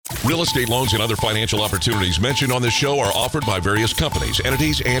Real estate loans and other financial opportunities mentioned on this show are offered by various companies,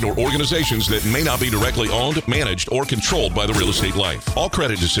 entities, and or organizations that may not be directly owned, managed, or controlled by the Real Estate Life. All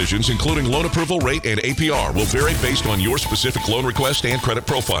credit decisions, including loan approval rate and APR, will vary based on your specific loan request and credit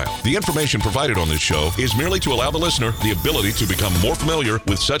profile. The information provided on this show is merely to allow the listener the ability to become more familiar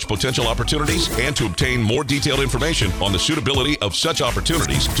with such potential opportunities and to obtain more detailed information on the suitability of such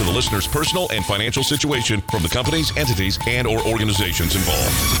opportunities to the listener's personal and financial situation from the companies, entities, and or organizations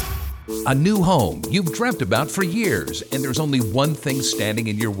involved. A new home you've dreamt about for years, and there's only one thing standing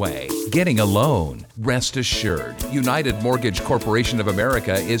in your way: getting a loan. Rest assured, United Mortgage Corporation of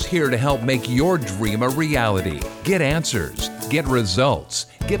America is here to help make your dream a reality. Get answers, get results,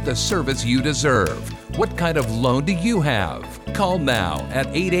 get the service you deserve. What kind of loan do you have? Call now at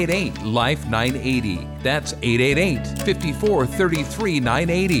 888-LIFE-980. That's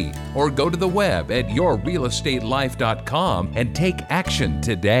 888-5433-980. Or go to the web at yourrealestatelife.com and take action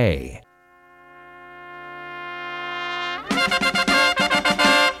today.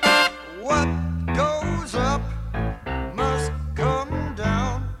 What goes up must come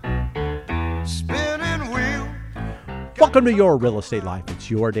down. Spinning wheel. Welcome to Your Real Estate Life. It's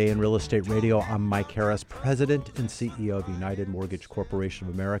your day in real estate radio. I'm Mike Harris, President and CEO of United Mortgage Corporation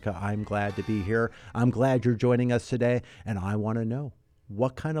of America. I'm glad to be here. I'm glad you're joining us today, and I want to know,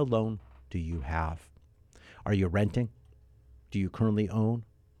 what kind of loan do you have? Are you renting? Do you currently own?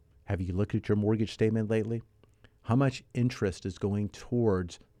 Have you looked at your mortgage statement lately? How much interest is going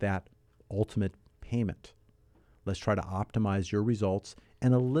towards that ultimate payment? Let's try to optimize your results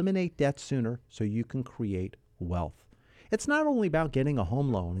and eliminate debt sooner so you can create wealth. It's not only about getting a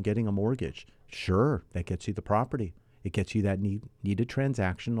home loan and getting a mortgage. Sure, that gets you the property. It gets you that needed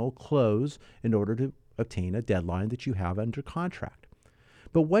transactional close in order to obtain a deadline that you have under contract.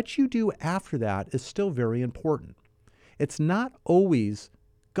 But what you do after that is still very important. It's not always,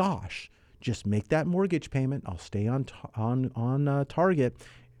 gosh, just make that mortgage payment. I'll stay on target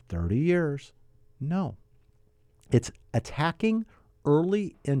 30 years. No. It's attacking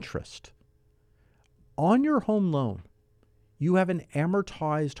early interest. On your home loan, you have an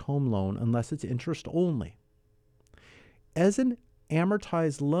amortized home loan unless it's interest only. As an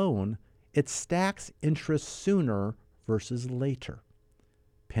amortized loan, it stacks interest sooner versus later.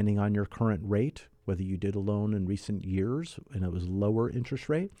 Depending on your current rate, whether you did a loan in recent years and it was lower interest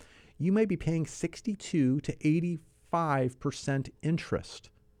rate, you may be paying 62 to 85%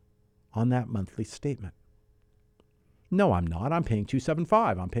 interest on that monthly statement. No, I'm not. I'm paying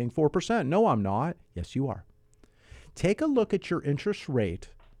 275. I'm paying 4%. No, I'm not. Yes, you are. Take a look at your interest rate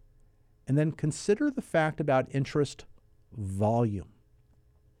and then consider the fact about interest volume.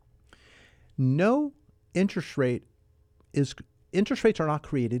 No interest rates are not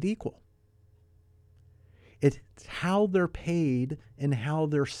created equal. It's how they're paid and how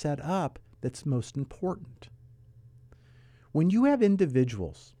they're set up that's most important. When you have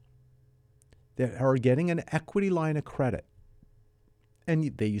individuals that are getting an equity line of credit,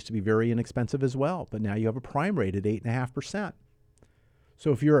 and they used to be very inexpensive as well, but now you have a prime rate at 8.5%.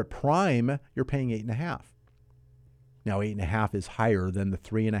 So if you're at prime, you're paying 8.5. Now 8.5 is higher than the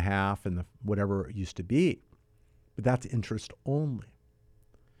 3.5 and the whatever it used to be, but that's interest only.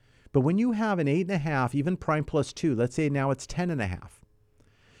 But when you have an 8.5, even prime plus 2, let's say now it's 10.5.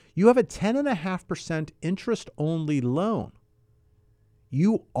 You have a 10.5% interest only loan.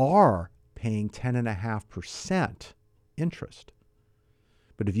 You are paying 10.5% interest.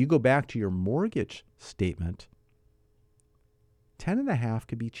 But if you go back to your mortgage statement, 10.5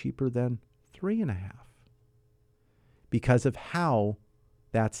 could be cheaper than 3.5 because of how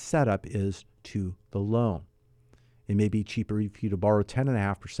that setup is to the loan. It may be cheaper for you to borrow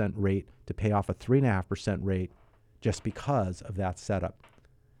 10.5% rate to pay off a 3.5% rate just because of that setup.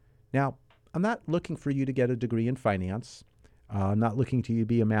 Now, I'm not looking for you to get a degree in finance. I'm not looking to you to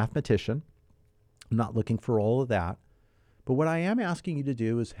be a mathematician. I'm not looking for all of that. But what I am asking you to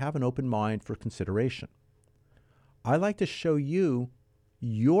do is have an open mind for consideration. I like to show you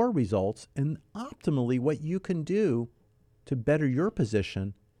your results and optimally what you can do to better your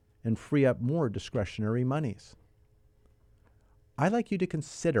position and free up more discretionary monies. I'd like you to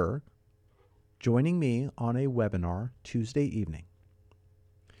consider joining me on a webinar Tuesday evening.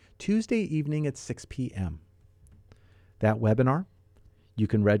 Tuesday evening at 6 p.m. That webinar, you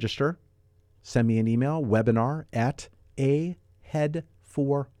can register. Send me an email, webinar at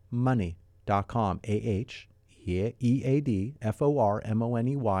aheadformoney.com,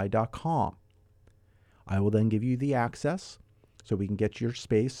 aheadformoney.com. I will then give you the access so we can get your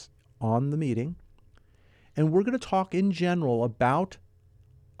space on the meeting. And we're going to talk in general about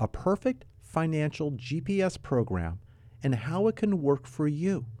a perfect financial GPS program and how it can work for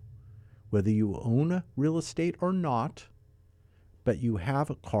you. whether you own real estate or not, but you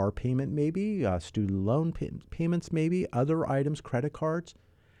have a car payment maybe, student loan payments maybe, other items, credit cards,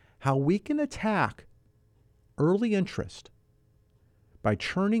 how we can attack early interest by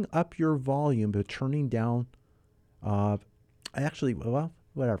turning up your volume but turning down,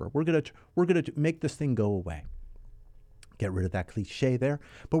 whatever. We're gonna make this thing go away. Get rid of that cliche there,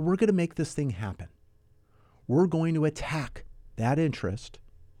 but we're gonna make this thing happen. We're going to attack that interest,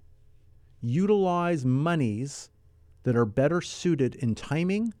 utilize monies that are better suited in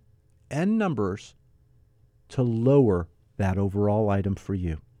timing and numbers to lower that overall item for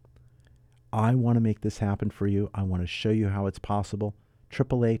you. I want to make this happen for you. I want to show you how it's possible.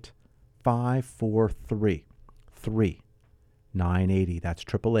 888-543-3980. That's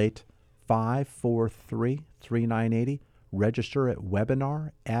 888-543-3980. Register at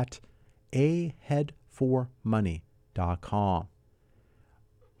webinar at aheadformoney.com.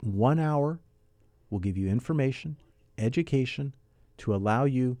 1 hour will give you information, education to allow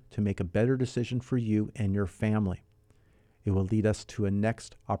you to make a better decision for you and your family. It will lead us to a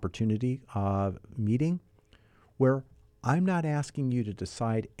next opportunity meeting where I'm not asking you to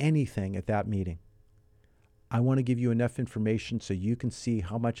decide anything at that meeting. I want to give you enough information so you can see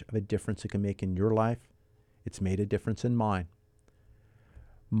how much of a difference it can make in your life. It's made a difference in mine.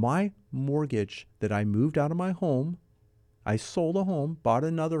 My mortgage that I moved out of my home, I sold a home, bought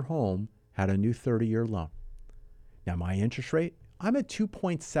another home, had a new 30-year loan. Now my interest rate, I'm at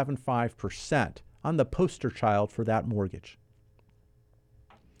 2.75%. I'm the poster child for that mortgage.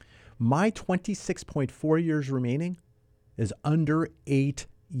 My 26.4 years remaining is under 8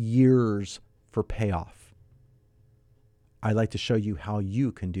 years for payoff. I'd like to show you how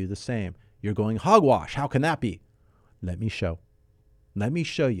you can do the same. You're going, hogwash, how can that be? Let me show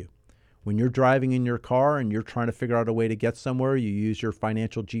you. When you're driving in your car and you're trying to figure out a way to get somewhere, you use your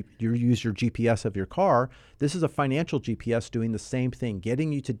GPS of your car. This is a financial GPS doing the same thing,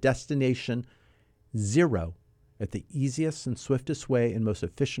 getting you to destination zero at the easiest and swiftest way and most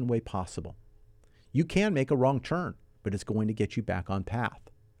efficient way possible. You can make a wrong turn, but it's going to get you back on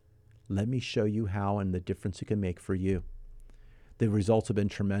path. Let me show you how and the difference it can make for you. The results have been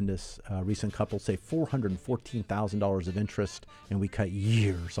tremendous. Recent couples save $414,000 of interest, and we cut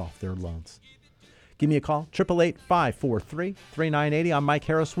years off their loans. Give me a call, 888-543-3980. I'm Mike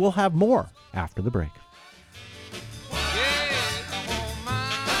Harris. We'll have more after the break.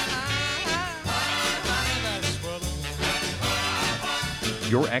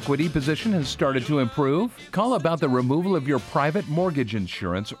 Your equity position has started to improve? Call about the removal of your private mortgage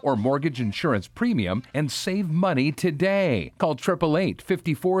insurance or mortgage insurance premium and save money today. Call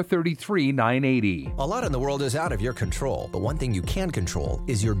 888-543-3980. A lot in the world is out of your control, but one thing you can control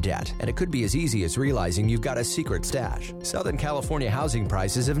is your debt. And it could be as easy as realizing you've got a secret stash. Southern California housing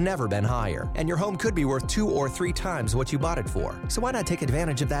prices have never been higher, and your home could be worth 2 or 3 times what you bought it for. So why not take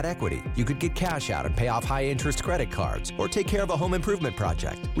advantage of that equity? You could get cash out and pay off high-interest credit cards, or take care of a home improvement project.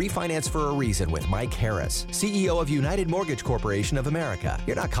 Refinance for a reason with Mike Harris, CEO of United Mortgage Corporation of America.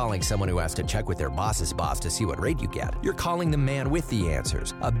 You're not calling someone who has to check with their boss's boss to see what rate you get. You're calling the man with the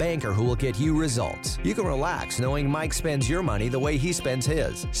answers, a banker who will get you results. You can relax knowing Mike spends your money the way he spends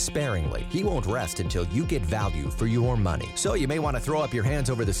his, sparingly. He won't rest until you get value for your money. So you may want to throw up your hands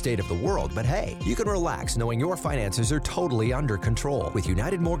over the state of the world, but hey, you can relax knowing your finances are totally under control with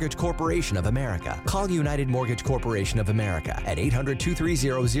United Mortgage Corporation of America. Call United Mortgage Corporation of America at 800-230-0168.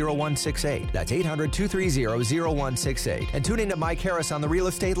 That's 800-230-0168. And tune in to Mike Harris on the Real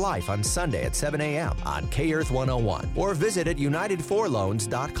Estate Life on Sunday at 7 a.m. on K-Earth 101. Or visit at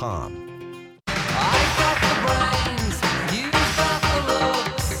UnitedForLoans.com. I got the brains, you got the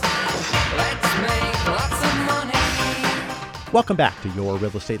looks. Let's make lots of money. Welcome back to Your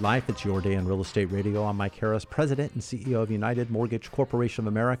Real Estate Life. It's your day in real estate radio. I'm Mike Harris, President and CEO of United Mortgage Corporation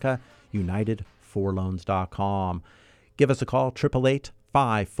of America, UnitedForLoans.com. Give us a call,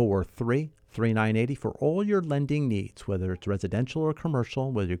 888-543-3980 for all your lending needs, whether it's residential or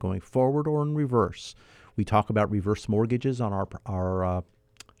commercial, whether you're going forward or in reverse. We talk about reverse mortgages on our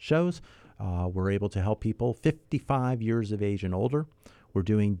shows. We're able to help people 55 years of age and older. We're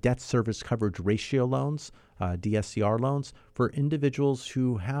doing debt service coverage ratio loans, DSCR loans, for individuals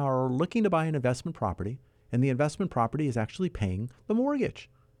who are looking to buy an investment property, and the investment property is actually paying the mortgage.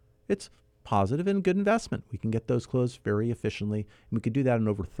 It's positive and good investment. We can get those closed very efficiently, and we could do that in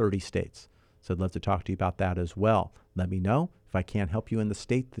over 30 states. So I'd love to talk to you about that as well. Let me know. If I can't help you in the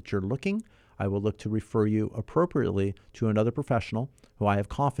state that you're looking, I will look to refer you appropriately to another professional who I have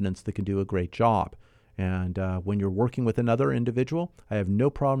confidence that can do a great job. And when you're working with another individual, I have no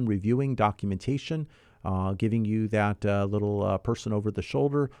problem reviewing documentation, giving you that little person over the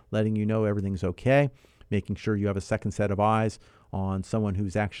shoulder, letting you know everything's okay, making sure you have a second set of eyes on someone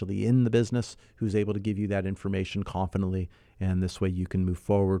who's actually in the business, who's able to give you that information confidently, and this way you can move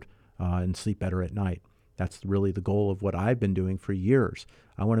forward and sleep better at night. That's really the goal of what I've been doing for years.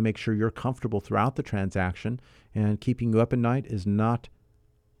 I want to make sure you're comfortable throughout the transaction, and keeping you up at night is not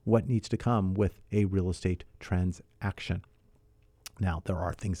what needs to come with a real estate transaction. Now, there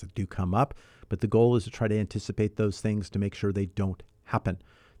are things that do come up, but the goal is to try to anticipate those things to make sure they don't happen.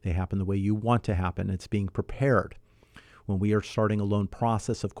 They happen the way you want to happen. It's being prepared. When we are starting a loan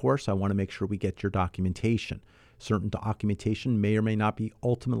process, of course, I want to make sure we get your documentation. Certain documentation may or may not be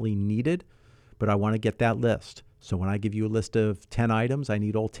ultimately needed, but I want to get that list. So when I give you a list of 10 items, I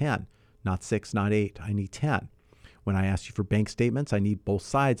need all 10, not 6, not 8. I need 10. When I ask you for bank statements, I need both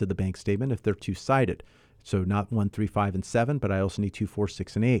sides of the bank statement if they're two-sided. So not 1, 3, 5, and 7, but I also need 2, 4,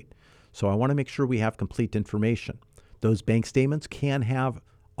 6, and 8. So I want to make sure we have complete information. Those bank statements can have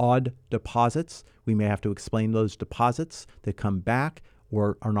odd deposits. We may have to explain those deposits that come back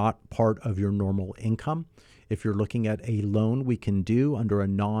or are not part of your normal income. If you're looking at a loan we can do under a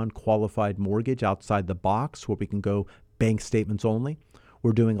non-qualified mortgage outside the box where we can go bank statements only.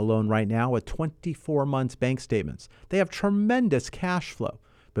 We're doing a loan right now with 24 months bank statements. They have tremendous cash flow,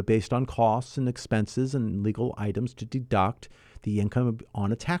 but based on costs and expenses and legal items to deduct, the income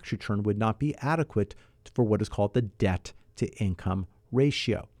on a tax return would not be adequate for what is called the debt to income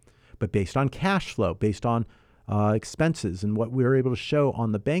ratio. But based on cash flow, based on expenses and what we're able to show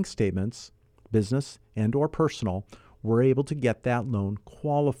on the bank statements, business and or personal, we're able to get that loan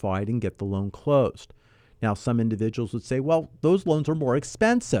qualified and get the loan closed. Now, some individuals would say, well, those loans are more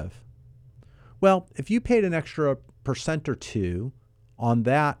expensive. Well, if you paid an extra % or 2 on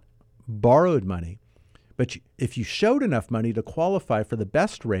that borrowed money, but if you showed enough money to qualify for the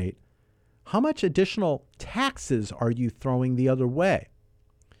best rate, how much additional taxes are you throwing the other way?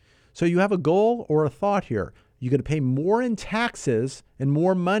 So you have a goal or a thought here. You're going to pay more in taxes and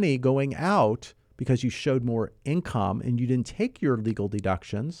more money going out because you showed more income and you didn't take your legal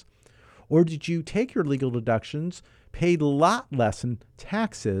deductions? Or did you take your legal deductions, paid a lot less in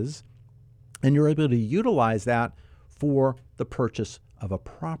taxes, and you're able to utilize that for the purchase of a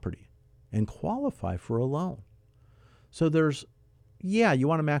property and qualify for a loan? So you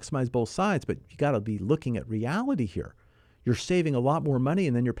want to maximize both sides, but you got to be looking at reality here. You're saving a lot more money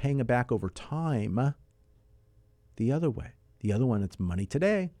and then you're paying it back over time the other way. The other one, it's money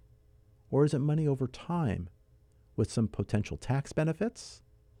today, or is it money over time with some potential tax benefits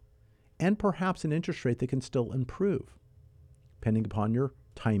and perhaps an interest rate that can still improve depending upon your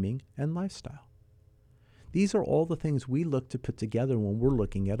timing and lifestyle? These are all the things we look to put together when we're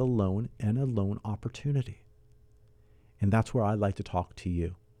looking at a loan and a loan opportunity. And that's where I like to talk to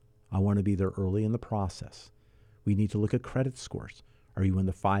you. I want to be there early in the process. We need to look at credit scores. Are you in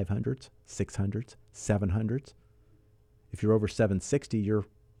the 500s, 600s, 700s? If you're over 760, you're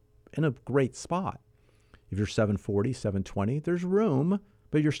in a great spot. If you're 740, 720, there's room,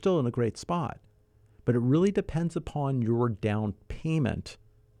 but you're still in a great spot. But it really depends upon your down payment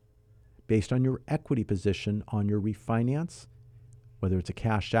based on your equity position on your refinance, whether it's a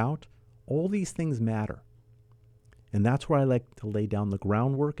cash out. All these things matter. And that's where I like to lay down the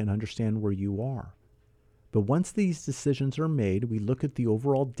groundwork and understand where you are. But once these decisions are made, we look at the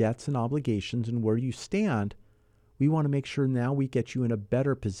overall debts and obligations and where you stand. We want to make sure now we get you in a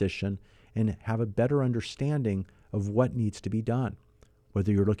better position and have a better understanding of what needs to be done.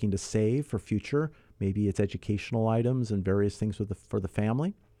 Whether you're looking to save for future, maybe it's educational items and various things for the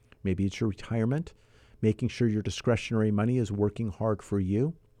family. Maybe it's your retirement, making sure your discretionary money is working hard for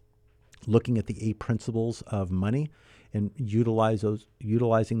you. Looking at the 8 principles of money and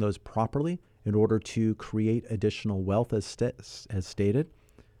utilizing those properly in order to create additional wealth as stated.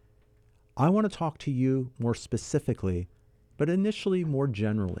 I want to talk to you more specifically, but initially more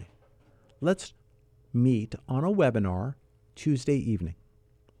generally. Let's meet on a webinar Tuesday evening,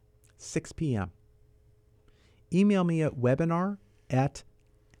 6 p.m. Email me at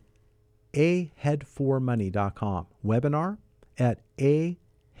webinar@ahead4money.com. Webinar at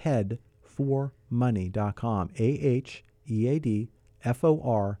ahead4money.com.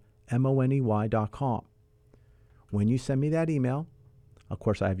 aheadformoney.com. When you send me that email, of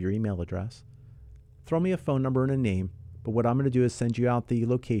course I have your email address, throw me a phone number and a name, but what I'm going to do is send you out the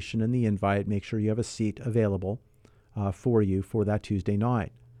location and the invite, make sure you have a seat available for you for that Tuesday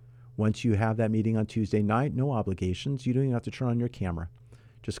night. Once you have that meeting on Tuesday night, no obligations. You don't even have to turn on your camera.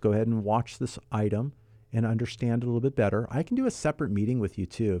 Just go ahead and watch this item and understand it a little bit better. I can do a separate meeting with you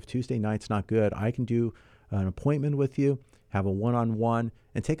too. If Tuesday night's not good, I can do an appointment with you have a one-on-one,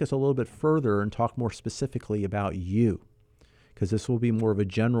 and take us a little bit further and talk more specifically about you, because this will be more of a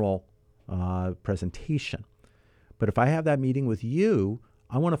general presentation. But if I have that meeting with you,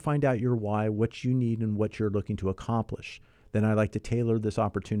 I want to find out your why, what you need, and what you're looking to accomplish. Then I'd like to tailor this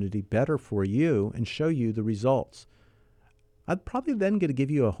opportunity better for you and show you the results. I'd probably then going to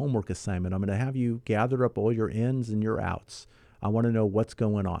give you a homework assignment. I'm going to have you gather up all your ins and your outs. I want to know what's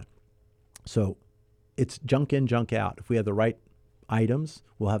going on. So it's junk in, junk out. If we have the right items,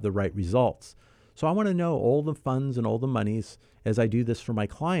 we'll have the right results. So I want to know all the funds and all the monies. As I do this for my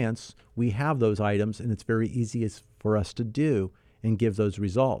clients, we have those items, and it's very easy for us to do and give those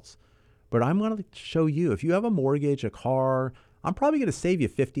results. But I'm going to show you, if you have a mortgage, a car, I'm probably going to save you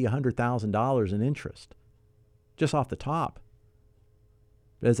 $50,000, $100,000 in interest, just off the top.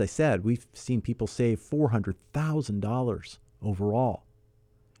 But as I said, we've seen people save $400,000 overall.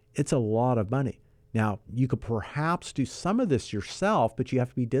 It's a lot of money. Now, you could perhaps do some of this yourself, but you have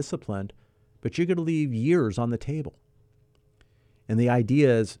to be disciplined. But you're going to leave years on the table. And the idea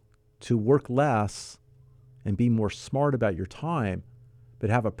is to work less and be more smart about your time, but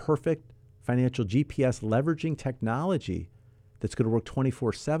have a perfect financial GPS leveraging technology that's going to work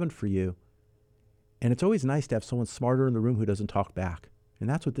 24/7 for you. And it's always nice to have someone smarter in the room who doesn't talk back. And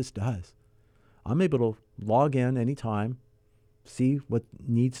that's what this does. I'm able to log in anytime, see what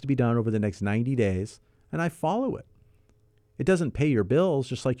needs to be done over the next 90 days, and I follow it. It doesn't pay your bills,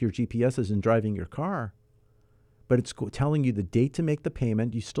 just like your GPS isn't driving your car, but it's telling you the date to make the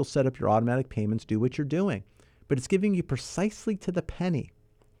payment. You still set up your automatic payments, do what you're doing, but it's giving you precisely to the penny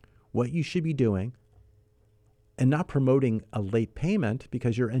what you should be doing, and not promoting a late payment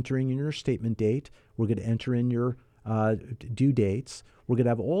because you're entering in your statement date. We're going to enter in your due dates. We're going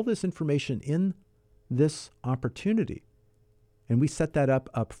to have all this information in this opportunity. And we set that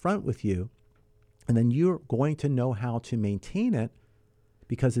up front with you. And then you're going to know how to maintain it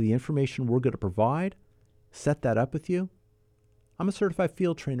because of the information we're going to provide, set that up with you. I'm a certified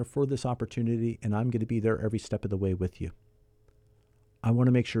field trainer for this opportunity, and I'm going to be there every step of the way with you. I want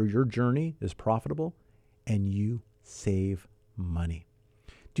to make sure your journey is profitable and you save money.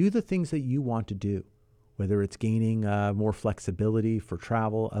 Do the things that you want to do, whether it's gaining more flexibility for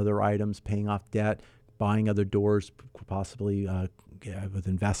travel, other items, paying off debt, buying other doors, possibly with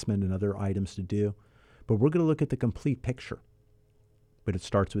investment and other items to do. But we're going to look at the complete picture. But it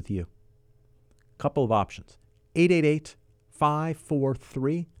starts with you. Couple of options.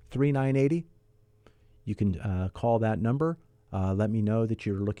 888-543-3980. You can call that number. Let me know that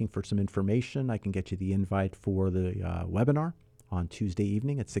you're looking for some information. I can get you the invite for the webinar on Tuesday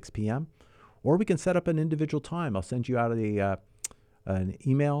evening at 6 p.m. Or we can set up an individual time. I'll send you out an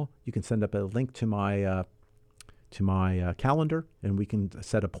email. You can send up a link to my calendar, and we can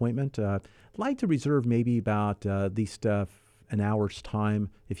set appointment. I'd like to reserve maybe about at least an hour's time.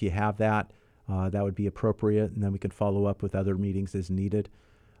 If you have that, that would be appropriate, and then we can follow up with other meetings as needed.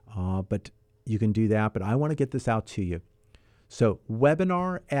 But you can do that, but I want to get this out to you. So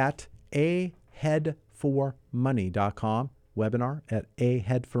webinar at aheadformoney.com, webinar at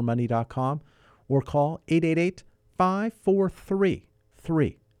aheadformoney.com, or call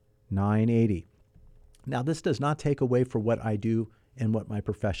 888-543-3980. Now, this does not take away from what I do and what my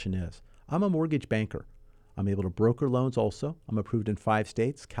profession is. I'm a mortgage banker. I'm able to broker loans also. I'm approved in 5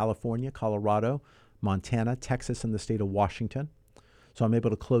 states, California, Colorado, Montana, Texas, and the state of Washington. So I'm able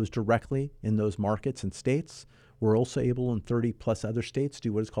to close directly in those markets and states. We're also able in 30 plus other states to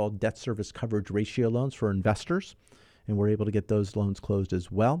do what is called debt service coverage ratio loans for investors. And we're able to get those loans closed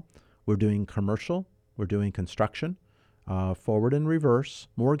as well. We're doing commercial. We're doing construction, forward and reverse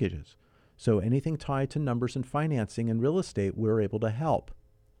mortgages. So anything tied to numbers and financing and real estate, we're able to help.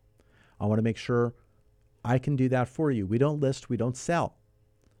 I want to make sure I can do that for you. We don't list, we don't sell,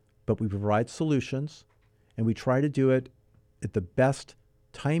 but we provide solutions, and we try to do it at the best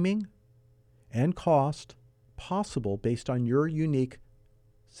timing and cost possible based on your unique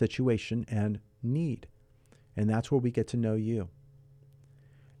situation and need. And that's where we get to know you.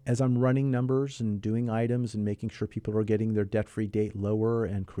 As I'm running numbers and doing items and making sure people are getting their debt-free date lower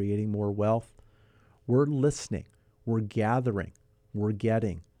and creating more wealth, we're listening, we're gathering, we're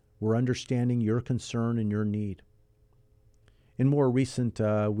getting, we're understanding your concern and your need. In more recent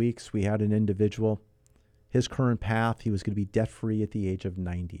weeks, we had an individual, his current path, he was going to be debt-free at the age of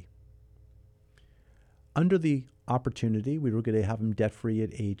 90. Under the opportunity, we were going to have him debt-free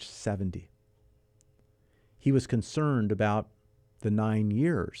at age 70. He was concerned about the 9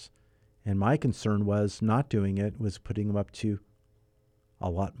 years, and my concern was not doing it was putting him up to a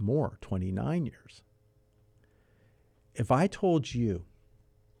lot more, 29 years. If I told you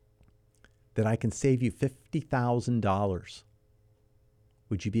that I can save you $50,000,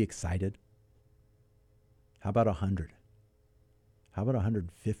 would you be excited? How about 100? How about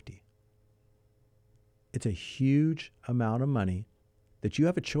 150? It's a huge amount of money that you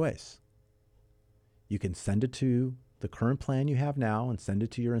have a choice. You can send it to the current plan you have now and send it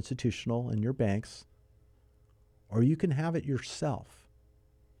to your institutional and your banks, or you can have it yourself.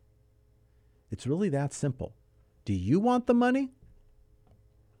 It's really that simple. Do you want the money?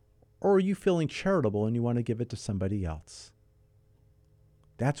 Or are you feeling charitable and you want to give it to somebody else?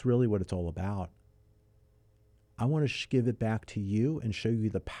 That's really what it's all about. I want to give it back to you and show you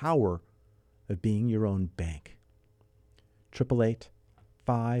the power of being your own bank.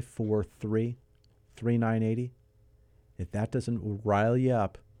 888-543-3980. If that doesn't rile you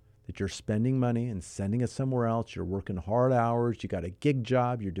up, that you're spending money and sending it somewhere else, you're working hard hours, you got a gig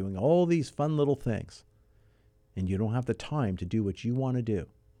job, you're doing all these fun little things, and you don't have the time to do what you want to do.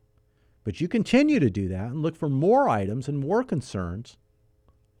 But you continue to do that and look for more items and more concerns,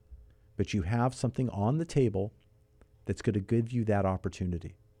 but you have something on the table that's going to give you that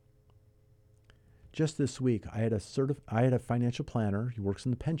opportunity. Just this week, I had a financial planner. He works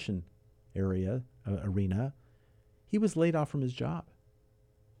in the pension arena. He was laid off from his job.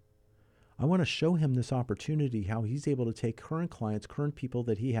 I want to show him this opportunity, how he's able to take current clients, current people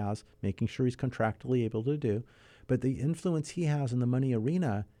that he has, making sure he's contractually able to do, but the influence he has in the money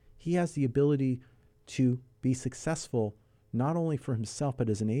arena, he has the ability to be successful, not only for himself, but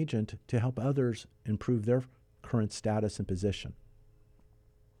as an agent to help others improve their current status and position.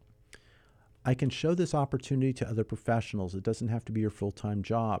 I can show this opportunity to other professionals. It doesn't have to be your full-time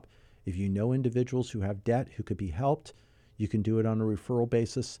job. If you know individuals who have debt who could be helped, you can do it on a referral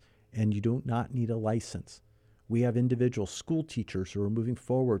basis, and you do not need a license. We have individual school teachers who are moving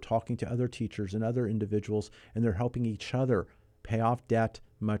forward, talking to other teachers and other individuals, and they're helping each other pay off debt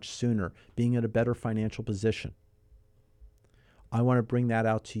much sooner, being in a better financial position. I want to bring that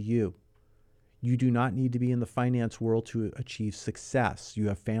out to you. You do not need to be in the finance world to achieve success. You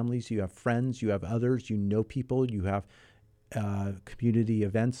have families, you have friends, you have others, you know people, you have community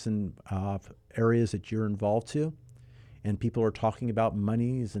events and areas that you're involved to. And people are talking about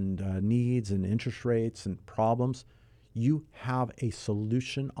monies and needs and interest rates and problems. You have a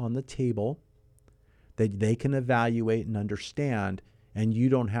solution on the table that they can evaluate and understand, and you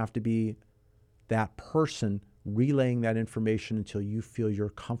don't have to be that person relaying that information until you feel you're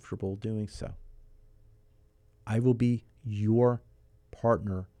comfortable doing so. I will be your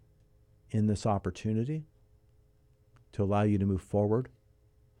partner in this opportunity to allow you to move forward.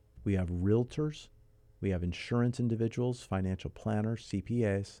 We have realtors, we have insurance individuals, financial planners,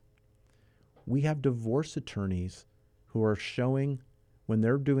 CPAs. We have divorce attorneys who are showing when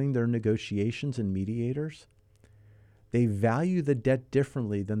they're doing their negotiations and mediators, they value the debt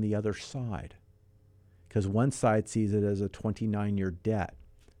differently than the other side. Because one side sees it as a 29-year debt.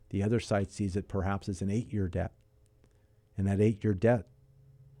 The other side sees it perhaps as an 8-year debt. And that 8-year debt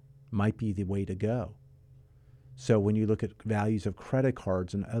might be the way to go. So when you look at values of credit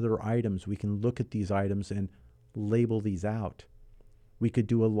cards and other items, we can look at these items and label these out. We could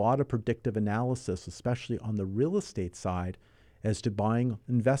do a lot of predictive analysis, especially on the real estate side, as to buying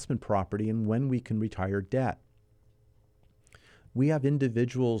investment property and when we can retire debt. We have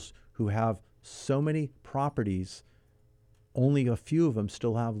individuals who have so many properties, only a few of them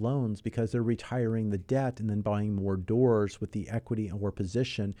still have loans because they're retiring the debt and then buying more doors with the equity or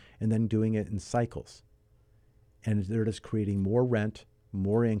position and then doing it in cycles. And they're just creating more rent,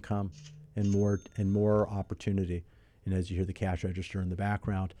 more income, and more opportunity. And as you hear the cash register in the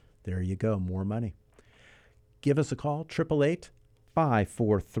background, there you go, more money. Give us a call,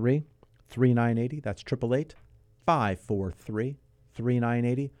 888-543-3980. That's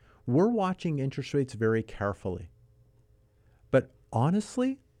 888-543-3980. We're watching interest rates very carefully. But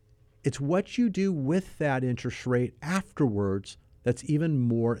honestly, it's what you do with that interest rate afterwards that's even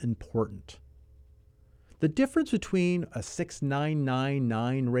more important. The difference between a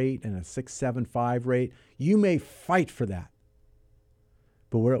 6.999 rate and a 6.75 rate, you may fight for that.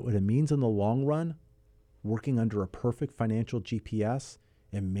 But what it means in the long run, working under a perfect financial GPS,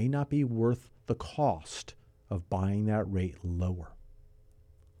 it may not be worth the cost of buying that rate lower.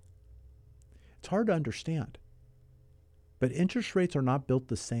 It's hard to understand, but interest rates are not built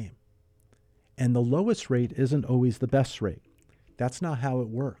the same. And the lowest rate isn't always the best rate. That's not how it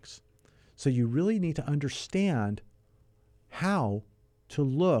works. So you really need to understand how to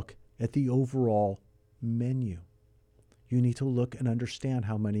look at the overall menu. You need to look and understand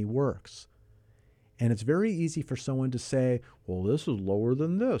how money works. And it's very easy for someone to say, well, this is lower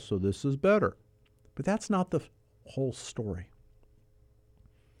than this, so this is better. But that's not the whole story.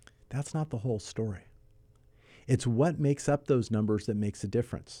 That's not the whole story. It's what makes up those numbers that makes a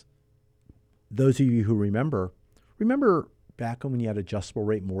difference. Those of you who remember back when you had adjustable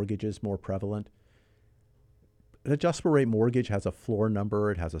rate mortgages more prevalent? An adjustable rate mortgage has a floor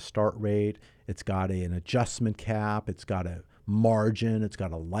number, it has a start rate, it's got an adjustment cap, it's got a margin, it's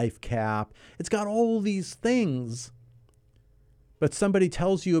got a life cap, it's got all these things. But somebody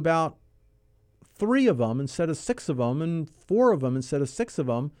tells you about 3 of them instead of 6 of them and 4 of them instead of 6 of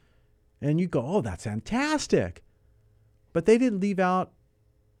them. And you go, oh, that's fantastic. But they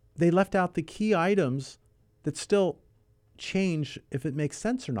left out the key items that still change if it makes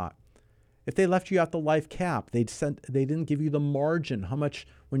sense or not. If they left you out the life cap, they didn't give you the margin, how much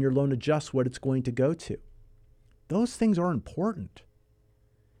when your loan adjusts, what it's going to go to. Those things are important.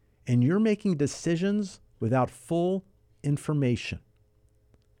 And you're making decisions without full information.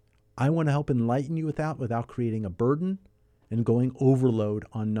 I want to help enlighten you with that without creating a burden and going overload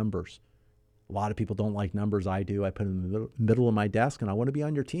on numbers. A lot of people don't like numbers. I do. I put them in the middle of my desk, and I want to be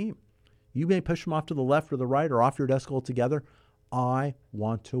on your team. You may push them off to the left or the right or off your desk altogether. I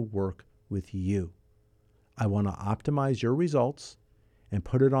want to work with you. I want to optimize your results and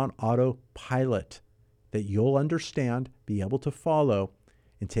put it on autopilot that you'll understand, be able to follow,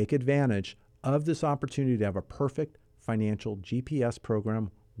 and take advantage of this opportunity to have a perfect financial GPS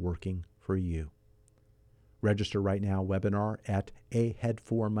program working for you. Register right now, webinar at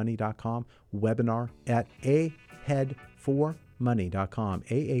ahead4money.com, webinar at ahead4money.com,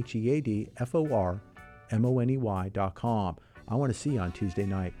 aheadformoney.com. I want to see you on Tuesday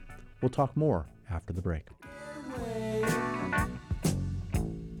night. We'll talk more after the break.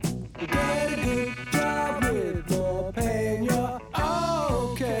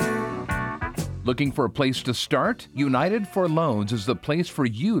 Looking for a place to start? United for Loans is the place for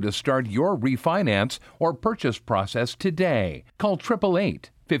you to start your refinance or purchase process today. Call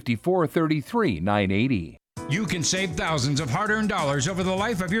 888-5433-980. You can save thousands of hard-earned dollars over the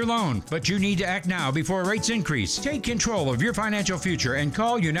life of your loan, but you need to act now before rates increase. Take control of your financial future and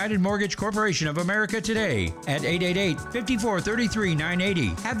call United Mortgage Corporation of America today at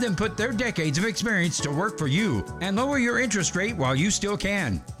 888-5433-980. Have them put their decades of experience to work for you and lower your interest rate while you still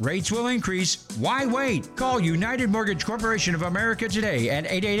can. Rates will increase. Why wait? Call United Mortgage Corporation of America today at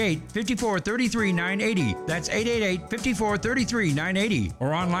 888-5433-980. That's 888-5433-980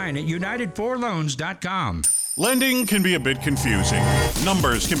 or online at unitedforloans.com. Lending can be a bit confusing.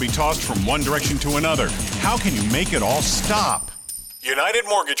 Numbers can be tossed from one direction to another. How can you make it all stop? United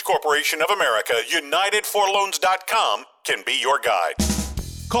Mortgage Corporation of America, unitedforloans.com can be your guide.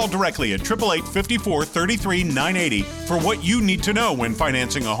 Call directly at 888-5433-980 for what you need to know when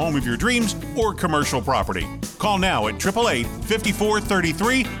financing a home of your dreams or commercial property. Call now at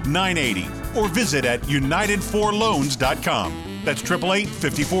 888-5433-980 or visit at unitedforloans.com. That's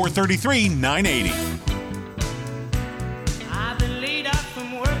 888-5433-980.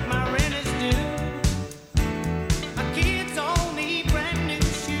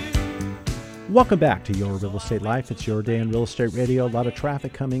 Welcome back to Your Real Estate Life. It's your day in real estate radio. A lot of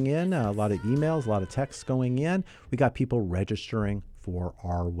traffic coming in, a lot of emails, a lot of texts going in. We got people registering for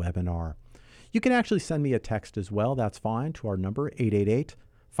our webinar. You can actually send me a text as well. That's fine, to our number,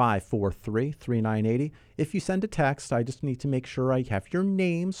 888-543-3980. If you send a text, I just need to make sure I have your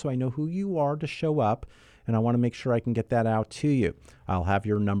name so I know who you are to show up. And I want to make sure I can get that out to you. I'll have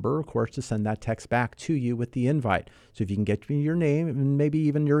your number, of course, to send that text back to you with the invite. So if you can get me your name and maybe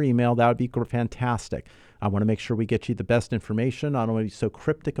even your email, that would be fantastic. I want to make sure we get you the best information. I don't want to be so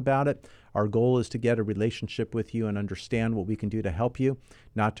cryptic about it. Our goal is to get a relationship with you and understand what we can do to help you,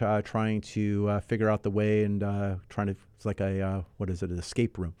 not trying to figure out the way and it's like an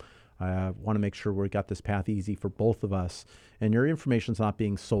escape room. I want to make sure we got this path easy for both of us. And your information is not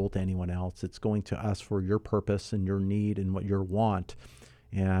being sold to anyone else. It's going to us for your purpose and your need and what you want.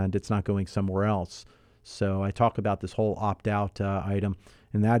 And it's not going somewhere else. So I talk about this whole opt-out item.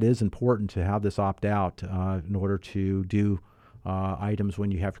 And that is important to have this opt-out in order to do items when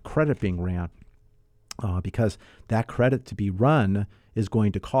you have credit being ran. Because that credit to be run is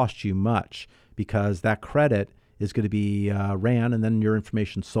going to cost you much. Because that credit is going to be ran and then your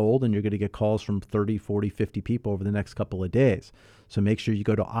information sold, and you're going to get calls from 30, 40, 50 people over the next couple of days. So make sure you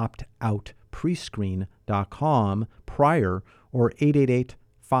go to optoutprescreen.com prior, or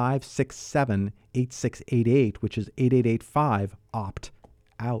 888-567-8688, which is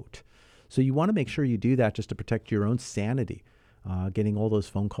 888-5-OPT-OUT. So you want to make sure you do that just to protect your own sanity. Getting all those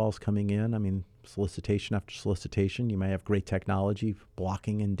phone calls coming in, I mean, solicitation after solicitation. You may have great technology,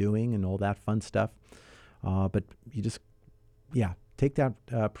 blocking and doing and all that fun stuff. But you just, take that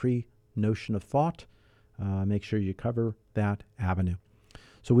pre-notion of thought, make sure you cover that avenue.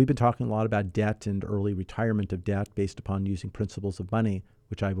 So we've been talking a lot about debt and early retirement of debt based upon using principles of money,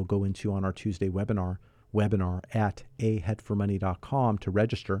 which I will go into on our Tuesday webinar at aheadformoney.com to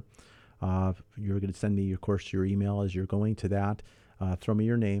register. You're going to send me, of course, your email as you're going to that. Throw me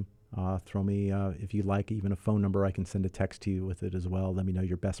your name. Throw me, if you like, even a phone number. I can send a text to you with it as well. Let me know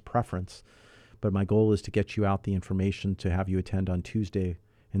your best preference. But my goal is to get you out the information to have you attend on Tuesday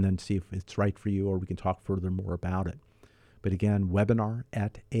and then see if it's right for you, or we can talk further more about it. But again, webinar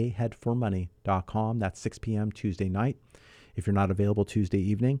at aheadformoney.com. That's 6 p.m. Tuesday night. If you're not available Tuesday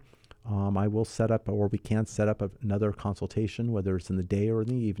evening, I will set up, or we can set up another consultation, whether it's in the day or in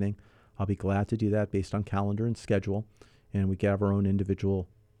the evening. I'll be glad to do that based on calendar and schedule. And we can have our own individual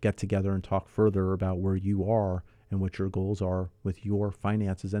get together and talk further about where you are and what your goals are with your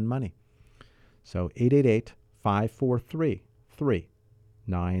finances and money. So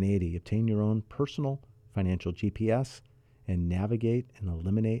 888-543-3980. Obtain your own personal financial GPS and navigate and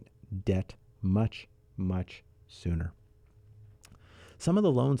eliminate debt much, much sooner. Some of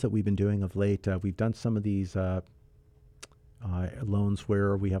the loans that we've been doing of late, we've done some of these loans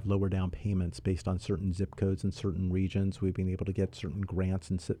where we have lower down payments based on certain zip codes in certain regions. We've been able to get certain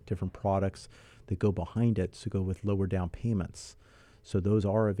grants and different products that go behind it to go with lower down payments. So those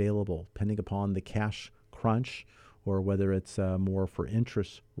are available depending upon the cash crunch or whether it's more for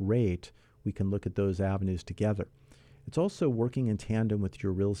interest rate. We can look at those avenues together. It's also working in tandem with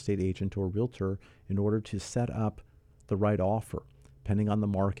your real estate agent or realtor in order to set up the right offer, depending on the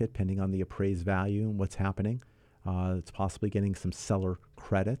market, depending on the appraised value and what's happening. It's possibly getting some seller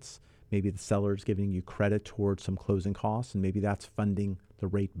credits. Maybe the seller is giving you credit towards some closing costs, and maybe that's funding the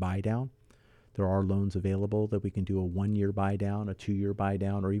rate buy down. There are loans available that we can do a 1-year buy down, a 2-year buy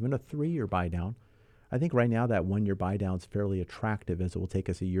down, or even a 3-year buy down. I think right now that 1-year buy down is fairly attractive, as it will take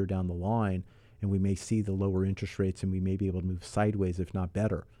us a year down the line, and we may see the lower interest rates and we may be able to move sideways, if not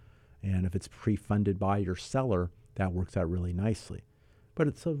better. And if it's pre-funded by your seller, that works out really nicely. But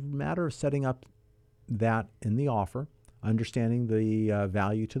it's a matter of setting up that in the offer, understanding the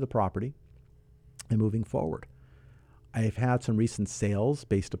value to the property, and moving forward. I've had some recent sales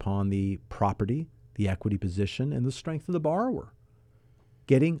based upon the property, the equity position, and the strength of the borrower.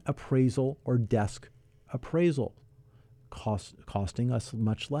 Getting appraisal or desk appraisal costing us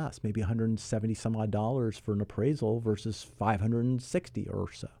much less, maybe $170 some odd for an appraisal versus $560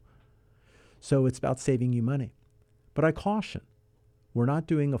 or so. So it's about saving you money. But I caution, we're not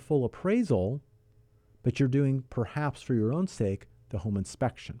doing a full appraisal, but you're doing, perhaps for your own sake, the home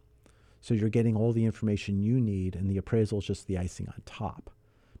inspection. So you're getting all the information you need, and the appraisal is just the icing on top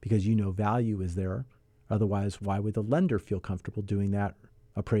because you know value is there. Otherwise, why would the lender feel comfortable doing that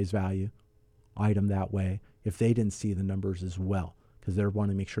appraised value item that way if they didn't see the numbers as well? Because they're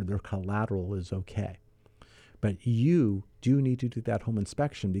wanting to make sure their collateral is okay. But you do need to do that home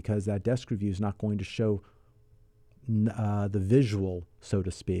inspection because that desk review is not going to show the visual, so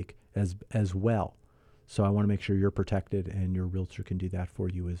to speak, as well. So I want to make sure you're protected, and your realtor can do that for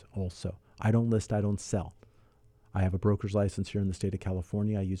you as also. I don't list, I don't sell. I have a broker's license here in the state of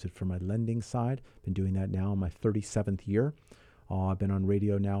California. I use it for my lending side. Been doing that now in my 37th year. I've been on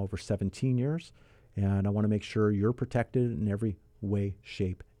radio now over 17 years, and I want to make sure you're protected in every way,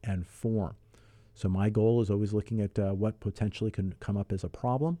 shape, and form. So my goal is always looking at what potentially can come up as a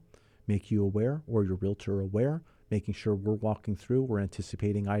problem, make you aware or your realtor aware, making sure we're walking through, we're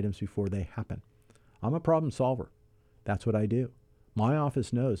anticipating items before they happen. I'm a problem solver. That's what I do. My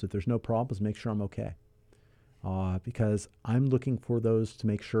office knows if there's no problems, make sure I'm okay. Because I'm looking for those to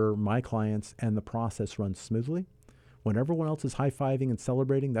make sure my clients and the process runs smoothly. When everyone else is high-fiving and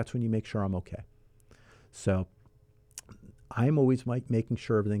celebrating, that's when you make sure I'm okay. So I'm always making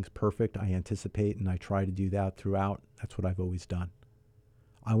sure everything's perfect. I anticipate and I try to do that throughout. That's what I've always done.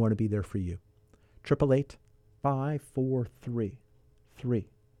 I want to be there for you.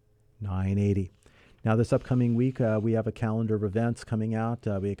 888-543-3980. Now, this upcoming week, we have a calendar of events coming out.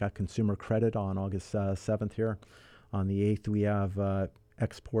 We got consumer credit on August 7th here. On the 8th, we have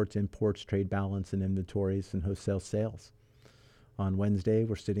exports, imports, trade balance, and inventories and wholesale sales. On Wednesday,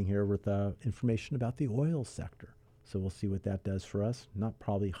 we're sitting here with information about the oil sector. So we'll see what that does for us. Not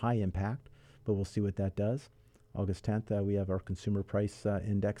probably high impact, but we'll see what that does. August 10th, we have our consumer price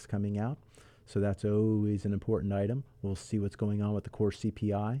index coming out. So that's always an important item. We'll see what's going on with the core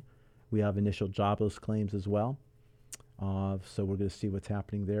CPI. We have initial jobless claims as well. So we're going to see what's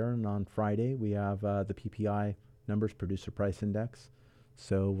happening there. And on Friday, we have the PPI numbers, producer price index.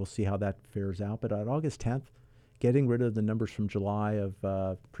 So we'll see how that fares out. But on August 10th, getting rid of the numbers from July of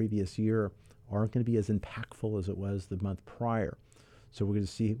previous year aren't going to be as impactful as it was the month prior. So we're going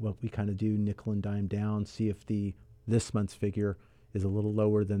to see what we kind of do, nickel and dime down, see if this month's figure is a little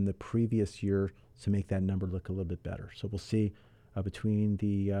lower than the previous year to make that number look a little bit better. So we'll see between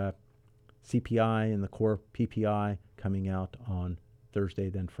the CPI and the core PPI coming out on Thursday,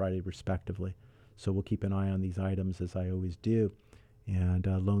 then Friday, respectively. So we'll keep an eye on these items as I always do. And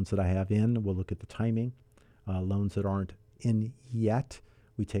loans that I have in, we'll look at the timing. Loans that aren't in yet,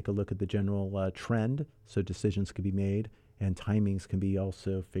 we take a look at the general trend so decisions can be made and timings can be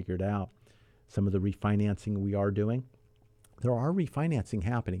also figured out. Some of the refinancing we are doing, there are refinancing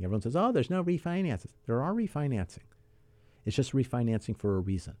happening. Everyone says, oh, there's no refinances. There are refinancing. It's just refinancing for a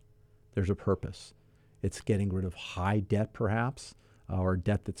reason. There's a purpose. It's getting rid of high debt, perhaps, or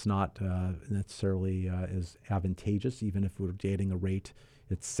debt that's not necessarily as advantageous, even if we're getting a rate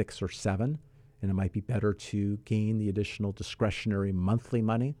that's 6 or 7. And it might be better to gain the additional discretionary monthly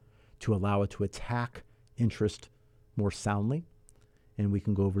money to allow it to attack interest more soundly. And we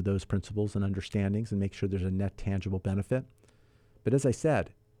can go over those principles and understandings and make sure there's a net tangible benefit. But as I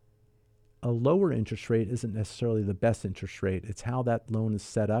said, a lower interest rate isn't necessarily the best interest rate. It's how that loan is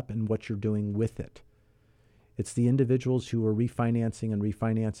set up and what you're doing with it. It's the individuals who are refinancing and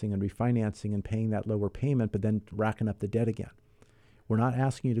refinancing and refinancing and paying that lower payment, but then racking up the debt again. We're not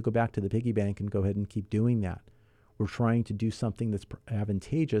asking you to go back to the piggy bank and go ahead and keep doing that. We're trying to do something that's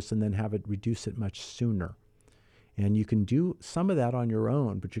advantageous and then have it reduce it much sooner. And you can do some of that on your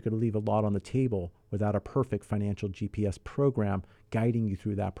own, but you're going to leave a lot on the table without a perfect financial GPS program guiding you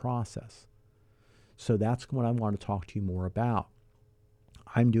through that process. So that's what I want to talk to you more about.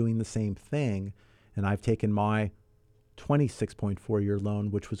 I'm doing the same thing, and I've taken my 26.4-year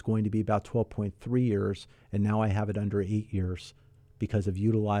loan, which was going to be about 12.3 years, and now I have it under 8 years because of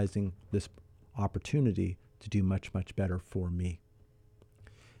utilizing this opportunity to do much, much better for me.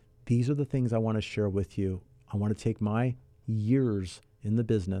 These are the things I want to share with you. I want to take my years in the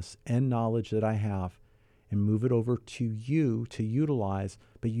business and knowledge that I have and move it over to you to utilize,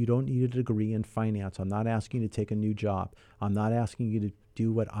 but you don't need a degree in finance. I'm not asking you to take a new job. I'm not asking you to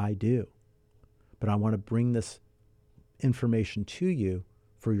do what I do, but I want to bring this information to you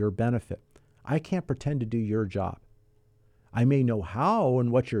for your benefit. I can't pretend to do your job. I may know how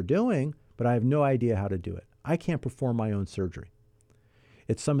and what you're doing, but I have no idea how to do it. I can't perform my own surgery.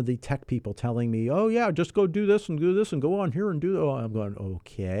 It's some of the tech people telling me, oh yeah, just go do this and go on here and do that. Oh, I'm going,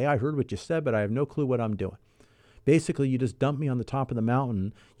 okay, I heard what you said, but I have no clue what I'm doing. Basically, you just dumped me on the top of the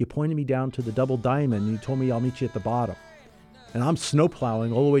mountain. You pointed me down to the double diamond and you told me I'll meet you at the bottom. And I'm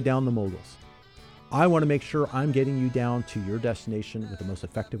snowplowing all the way down the moguls. I want to make sure I'm getting you down to your destination with the most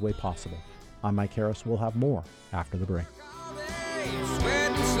effective way possible. I'm Mike Harris. We'll have more after the break.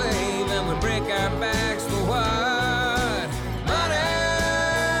 Sweat and slave, and we break our backs for what?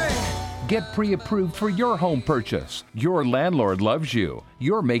 Money! Get pre-approved for your home purchase. Your landlord loves you.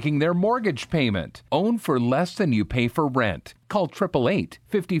 You're making their mortgage payment. Own for less than you pay for rent. Call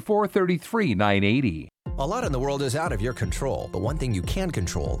 888-5433-980. A lot in the world is out of your control, but one thing you can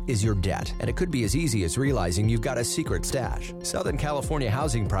control is your debt. And it could be as easy as realizing you've got a secret stash. Southern California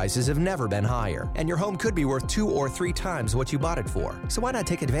housing prices have never been higher, and your home could be worth 2 or 3 times what you bought it for. So why not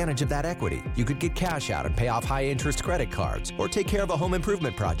take advantage of that equity? You could get cash out and pay off high-interest credit cards, or take care of a home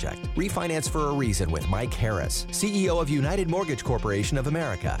improvement project. Refinance for a reason with Mike Harris, CEO of United Mortgage Corporation of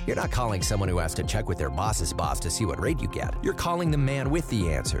America. You're not calling someone who has to check with their boss's boss to see what rate you get. You're calling the man with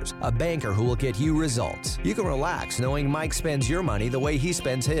the answers, a banker who will get you results. You can relax knowing Mike spends your money the way he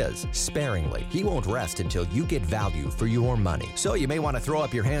spends his, sparingly. He won't rest until you get value for your money. So you may want to throw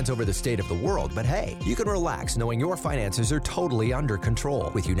up your hands over the state of the world, but hey, you can relax knowing your finances are totally under control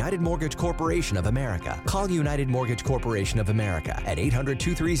with United Mortgage Corporation of America. Call United Mortgage Corporation of America at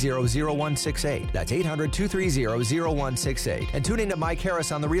 800-230-0168. That's 800-230-0168. And tune in to Mike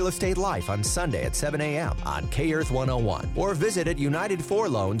Harris on the Real Estate Life on Sunday at 7 a.m. on K-Earth 101 or visit at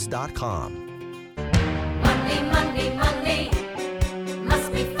UnitedForLoans.com. Money, money,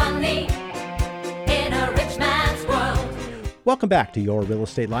 must be funny in a rich man's world. Welcome back to Your Real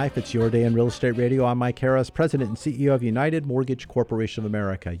Estate Life. It's your day in real estate radio. I'm Mike Harris, President and CEO of United Mortgage Corporation of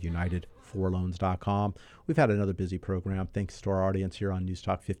America, UnitedForLoans.com. We've had another busy program thanks to our audience here on News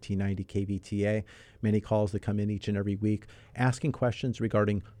Talk 1590 KVTA. Many calls that come in each and every week asking questions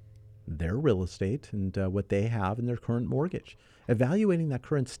regarding their real estate and what they have in their current mortgage. Evaluating that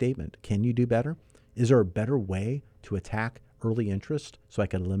current statement. Can you do better? Is there a better way to attack early interest so I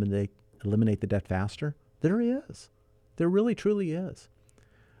can eliminate the debt faster? There is. There really, truly is.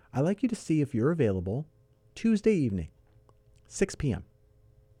 I'd like you to see if you're available Tuesday evening, 6 p.m.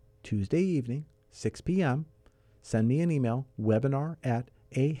 Tuesday evening, 6 p.m. Send me an email,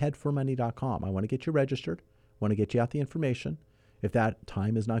 webinar@aheadformoney.com. I want to get you registered. I want to get you out the information. If that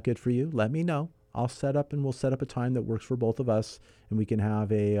time is not good for you, let me know. we'll set up a time that works for both of us, and we can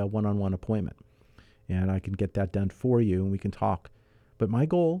have a one-on-one appointment. And I can get that done for you, and we can talk. But my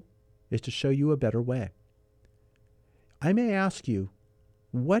goal is to show you a better way. I may ask you,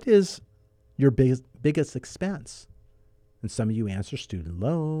 what is your biggest expense? And some of you answer student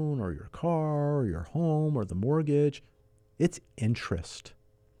loan or your car or your home or the mortgage. It's interest.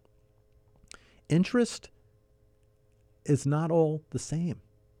 Interest is not all the same.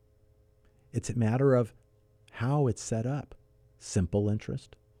 It's a matter of how it's set up. Simple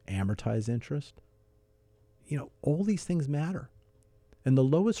interest, amortized interest. All these things matter. And the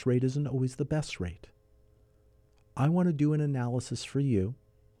lowest rate isn't always the best rate. I want to do an analysis for you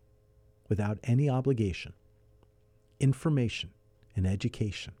without any obligation, information, and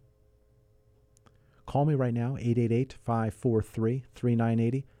education. Call me right now,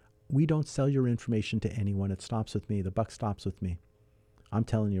 888-543-3980. We don't sell your information to anyone. It stops with me. The buck stops with me. I'm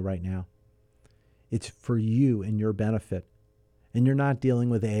telling you right now. It's for you and your benefit. And you're not dealing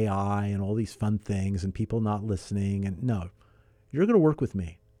with AI and all these fun things and people not listening. And no, you're going to work with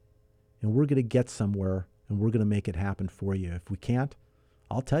me. And we're going to get somewhere, and we're going to make it happen for you. If we can't,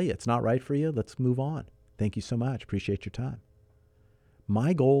 I'll tell you, it's not right for you. Let's move on. Thank you so much. Appreciate your time.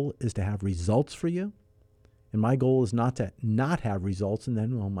 My goal is to have results for you. And my goal is not to not have results and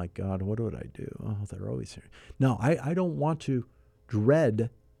then, oh my God, what would I do? Oh, they're always here. No, I don't want to dread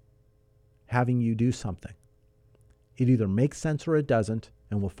having you do something. It either makes sense or it doesn't,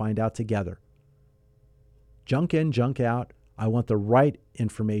 and we'll find out together. Junk in, junk out. I want the right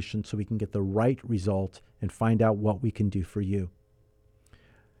information so we can get the right result and find out what we can do for you.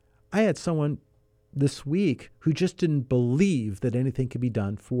 I had someone this week who just didn't believe that anything could be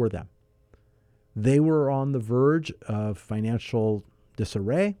done for them. They were on the verge of financial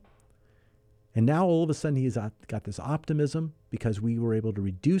disarray, and now all of a sudden he's got this optimism because we were able to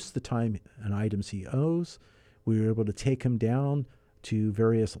reduce the time and items he owes. We were able to take him down to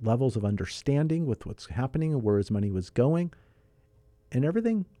various levels of understanding with what's happening and where his money was going, and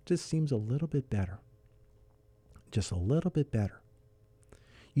everything just seems a little bit better. Just a little bit better.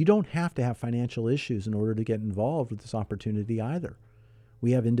 You don't have to have financial issues in order to get involved with this opportunity either.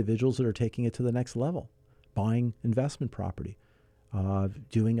 We have individuals that are taking it to the next level, buying investment property,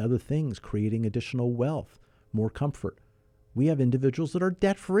 doing other things, creating additional wealth, more comfort. We have individuals that are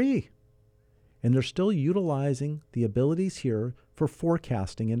debt-free, and they're still utilizing the abilities here for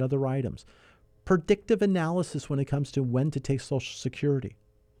forecasting and other items. Predictive analysis when it comes to when to take Social Security.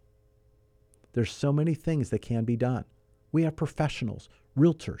 There's so many things that can be done. We have professionals,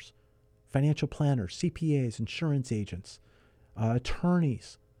 realtors, financial planners, CPAs, insurance agents,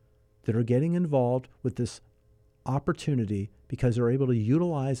 attorneys that are getting involved with this opportunity because they're able to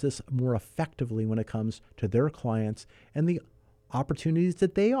utilize this more effectively when it comes to their clients and the opportunities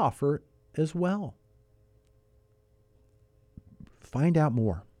that they offer as well. Find out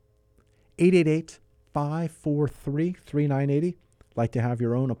more. 888-543-3980. Like to have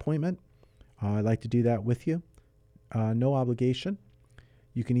your own appointment. I'd like to do that with you. No obligation.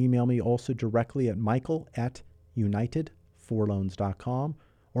 You can email me also directly at michael@unitedforloans.com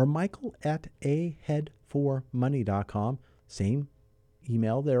or michael@aheadformoney.com. Same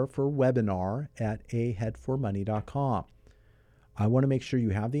email there for webinar@aheadformoney.com. I want to make sure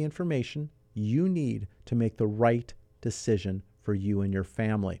you have the information you need to make the right decision for you and your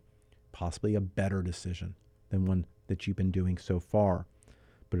family, possibly a better decision than one that you've been doing so far.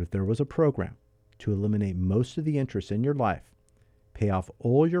 But if there was a program to eliminate most of the interest in your life, pay off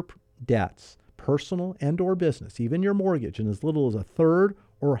all your debts, personal and or business, even your mortgage, in as little as a third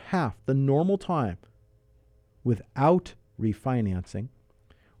or half the normal time, without refinancing,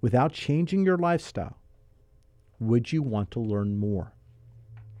 without changing your lifestyle, would you want to learn more?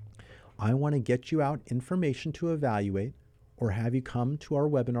 I want to get you out information to evaluate or have you come to our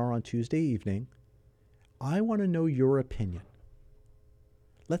webinar on Tuesday evening. I want to know your opinion.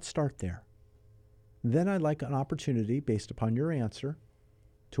 Let's start there. Then I'd like an opportunity, based upon your answer,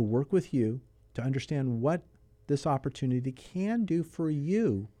 to work with you to understand what this opportunity can do for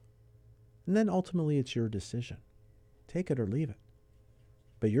you. And then ultimately it's your decision. Take it or leave it.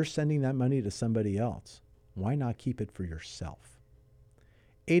 But you're sending that money to somebody else. Why not keep it for yourself?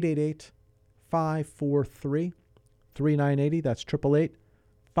 888-543-3980. That's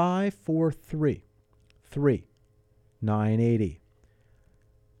 888-543-3980.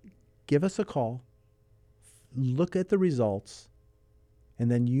 Give us a call. Look at the results,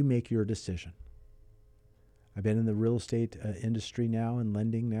 and then you make your decision. I've been in the real estate industry now and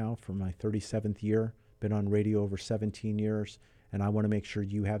lending now for my 37th year. Been on radio over 17 years, and I want to make sure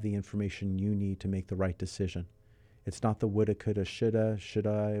you have the information you need to make the right decision. It's not the woulda, coulda, shoulda, should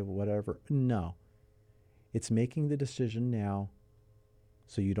I, whatever. No. It's making the decision now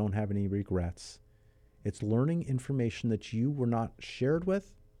so you don't have any regrets. It's learning information that you were not shared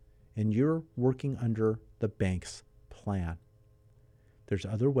with, and you're working under the bank's plan. There's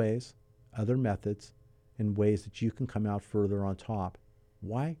other ways, other methods, and ways that you can come out further on top.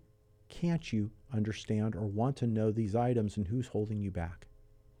 Why can't you understand or want to know these items and who's holding you back?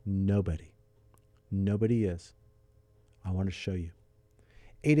 Nobody. Nobody is. I want to show you.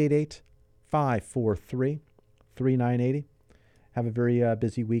 888-543-3980. Have a very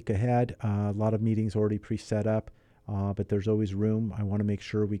busy week ahead. A lot of meetings already pre-set up, but there's always room. I want to make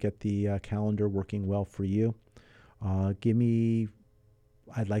sure we get the calendar working well for you. Give me,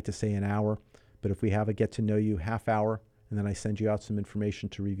 I'd like to say an hour, but if we have a get to know you half hour, and then I send you out some information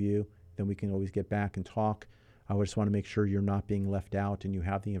to review, then we can always get back and talk. I just want to make sure you're not being left out and you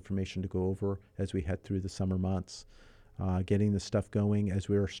have the information to go over as we head through the summer months. Getting this stuff going as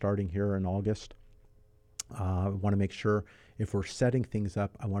we are starting here in August. I want to make sure if we're setting things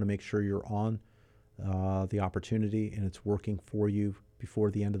up, I want to make sure you're on the opportunity and it's working for you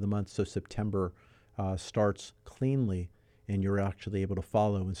before the end of the month. So September starts cleanly and you're actually able to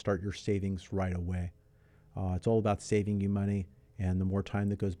follow and start your savings right away. It's all about saving you money, and the more time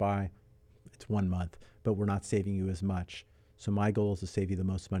that goes by, it's 1 month, but we're not saving you as much. So my goal is to save you the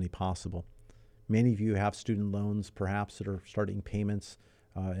most money possible. Many of you have student loans, perhaps, that are starting payments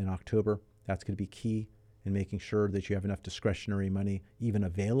in October. That's going to be key in making sure that you have enough discretionary money even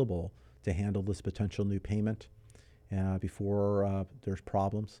available to handle this potential new payment before there's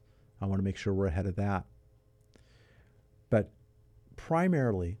problems. I want to make sure we're ahead of that. But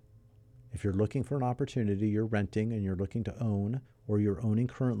primarily, if you're looking for an opportunity, you're renting and you're looking to own, or you're owning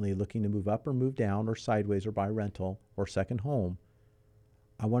currently, looking to move up or move down or sideways or buy rental or second home,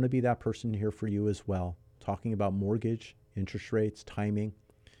 I want to be that person here for you as well, talking about mortgage, interest rates, timing,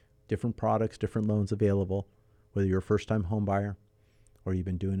 different products, different loans available, whether you're a first-time home buyer or you've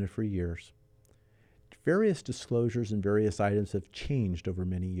been doing it for years. Various disclosures and various items have changed over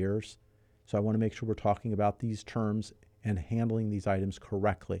many years, so I want to make sure we're talking about these terms and handling these items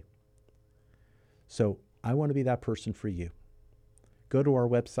correctly. So I want to be that person for you. Go to our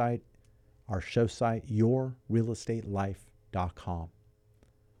website, our show site, yourrealestatelife.com.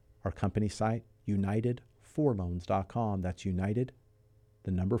 Our company site, united4loans.com. That's United,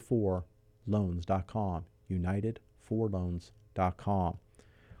 the number 4, loans.com. United4loans.com.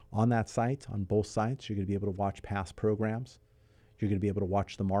 On that site, on both sites, you're going to be able to watch past programs. You're going to be able to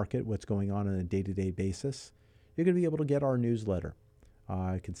watch the market, what's going on a day-to-day basis. You're going to be able to get our newsletter.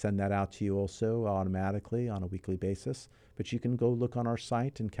 I can send that out to you also automatically on a weekly basis. But you can go look on our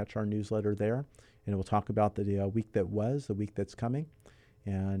site and catch our newsletter there. And we'll talk about the week that was, the week that's coming.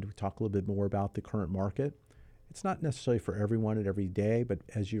 And we talk a little bit more about the current market. It's not necessarily for everyone at every day, but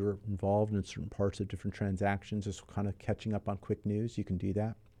as you're involved in certain parts of different transactions, just kind of catching up on quick news, you can do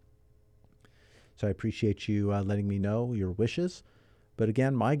that. So I appreciate you letting me know your wishes. But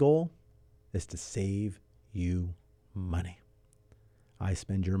again, my goal is to save you money. I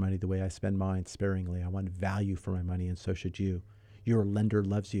spend your money the way I spend mine, sparingly. I want value for my money, and so should you. Your lender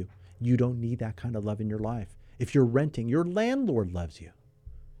loves you. You don't need that kind of love in your life. If you're renting, your landlord loves you.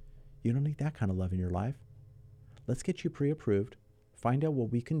 You don't need that kind of love in your life. Let's get you pre-approved, find out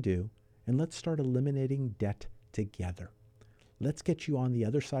what we can do, and let's start eliminating debt together. Let's get you on the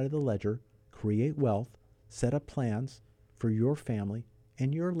other side of the ledger, create wealth, set up plans for your family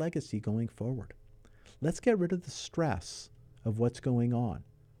and your legacy going forward. Let's get rid of the stress of what's going on.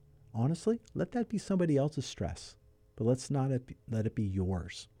 Honestly, let that be somebody else's stress, but let's not let it be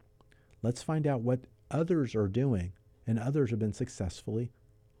yours. Let's find out what others are doing, and others have been successfully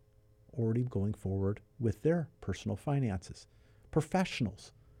already going forward with their personal finances.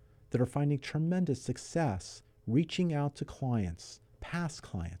 Professionals that are finding tremendous success reaching out to clients, past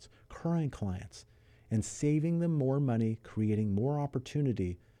clients, current clients, and saving them more money, creating more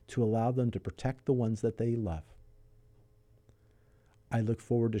opportunity to allow them to protect the ones that they love. I look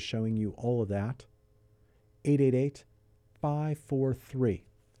forward to showing you all of that.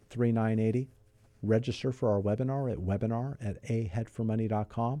 888-543-3980. Register for our webinar at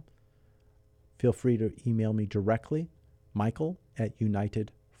webinar@aheadformoney.com. Feel free to email me directly,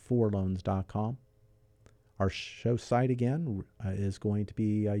 michael@united4loans.com. Our show site again is going to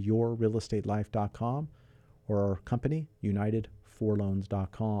be yourrealestatelife.com, or our company,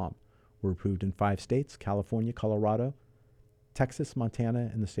 united4loans.com. We're approved in 5 states, California, Colorado, Texas, Montana,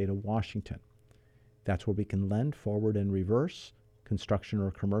 and the state of Washington. That's where we can lend forward and reverse, construction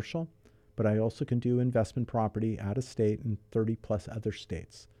or commercial, but I also can do investment property out of state in 30 plus other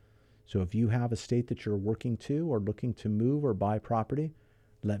states. So if you have a state that you're working to or looking to move or buy property,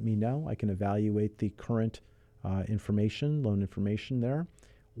 let me know. I can evaluate the current loan information there,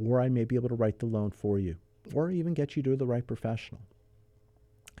 or I may be able to write the loan for you, or even get you to the right professional.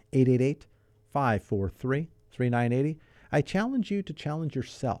 888-543-3980. I challenge you to challenge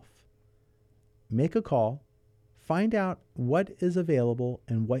yourself. Make a call, find out what is available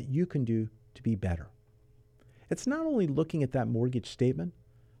and what you can do to be better. It's not only looking at that mortgage statement,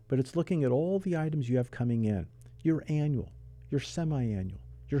 but it's looking at all the items you have coming in, your annual, your semi-annual,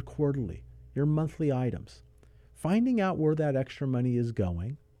 your quarterly, your monthly items. Finding out where that extra money is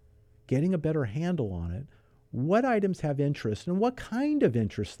going, getting a better handle on it, what items have interest and what kind of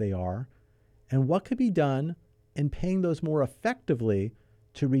interest they are, and what could be done in paying those more effectively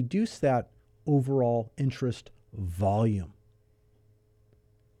to reduce that overall interest volume.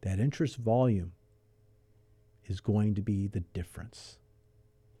 That interest volume is going to be the difference.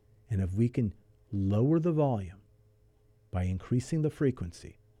 And if we can lower the volume by increasing the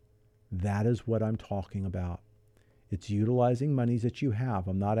frequency, that is what I'm talking about. It's utilizing monies that you have.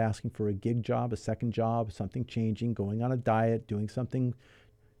 I'm not asking for a gig job, a second job, something changing, going on a diet, doing something.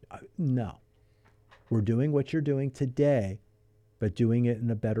 No. We're doing what you're doing today, but doing it in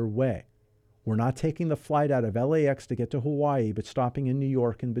a better way. We're not taking the flight out of LAX to get to Hawaii, but stopping in New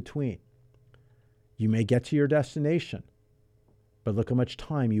York in between. You may get to your destination, but look how much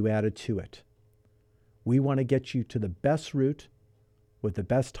time you added to it. We want to get you to the best route with the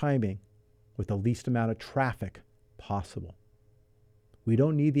best timing, with the least amount of traffic possible. We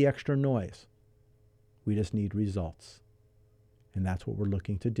don't need the extra noise. We just need results. And that's what we're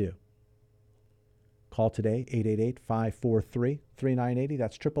looking to do. Call today, 888-543-3980.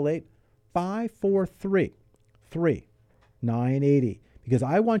 That's 888-543-3980. Because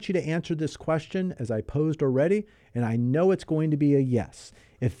I want you to answer this question as I posed already, and I know it's going to be a yes.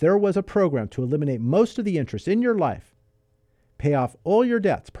 If there was a program to eliminate most of the interest in your life, pay off all your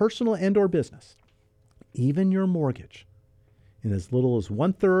debts, personal and or business, even your mortgage, in as little as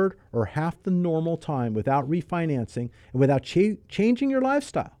 1/3 or half the normal time without refinancing and without changing your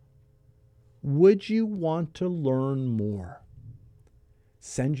lifestyle, would you want to learn more?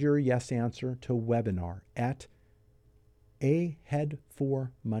 Send your yes answer to webinar at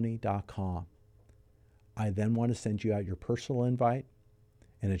aheadformoney.com. I then want to send you out your personal invite,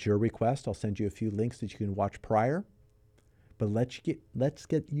 and at your request, I'll send you a few links that you can watch prior. But let's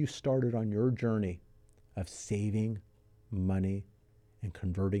get you started on your journey of saving money and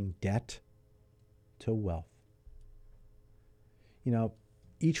converting debt to wealth. You know,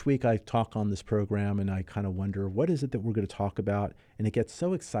 each week I talk on this program and I kind of wonder, what is it that we're going to talk about? And it gets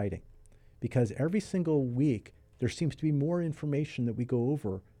so exciting because every single week there seems to be more information that we go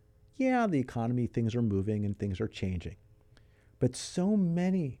over. Yeah, the economy, things are moving and things are changing. But so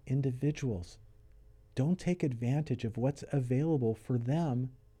many individuals don't take advantage of what's available for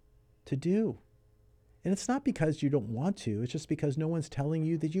them to do. And it's not because you don't want to, it's just because no one's telling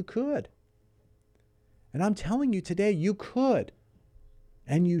you that you could. And I'm telling you today, you could,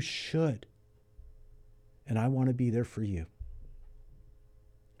 and you should. And I want to be there for you.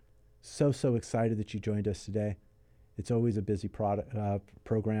 So excited that you joined us today. It's always a busy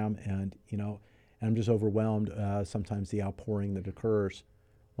program, and I'm just overwhelmed sometimes the outpouring that occurs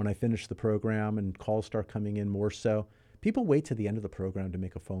when I finish the program and calls start coming in more so. People wait to the end of the program to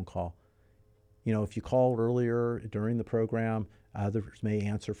make a phone call. If you call earlier during the program, others may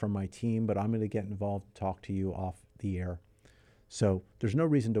answer from my team, but I'm going to get involved and talk to you off the air. So there's no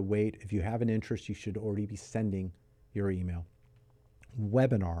reason to wait. If you have an interest, you should already be sending your email.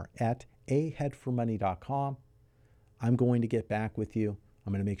 Webinar at aheadformoney.com. I'm going to get back with you.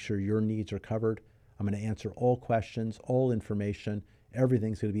 I'm going to make sure your needs are covered. I'm going to answer all questions, all information.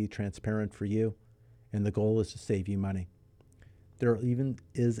 Everything's going to be transparent for you. And the goal is to save you money. There even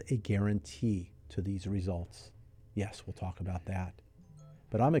is a guarantee to these results. Yes, we'll talk about that.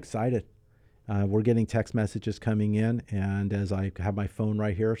 But I'm excited. We're getting text messages coming in, and as I have my phone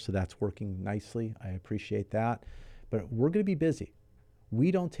right here, so that's working nicely. I appreciate that. But we're going to be busy.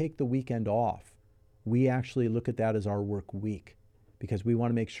 We don't take the weekend off. We actually look at that as our work week because we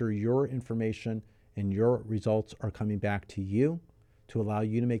want to make sure your information and your results are coming back to you to allow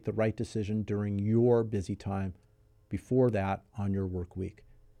you to make the right decision during your busy time before that on your work week.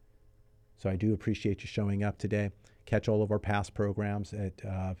 So I do appreciate you showing up today. Catch all of our past programs at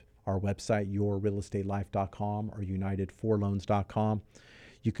our website, yourrealestatelife.com or unitedforloans.com.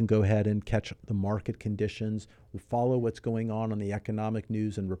 You can go ahead and catch the market conditions. We'll follow what's going on the economic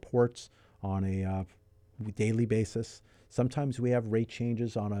news and reports on a daily basis. Sometimes we have rate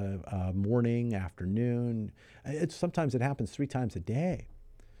changes on a morning, afternoon. Sometimes it happens 3 times a day.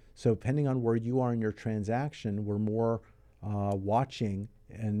 So depending on where you are in your transaction, we're more watching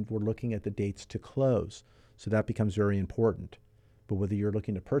and we're looking at the dates to close. So that becomes very important. But whether you're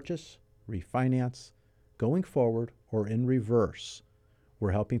looking to purchase, refinance, going forward, or in reverse,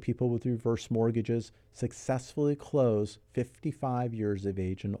 we're helping people with reverse mortgages successfully close 55 years of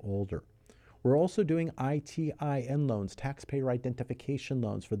age and older. We're also doing ITIN loans, taxpayer identification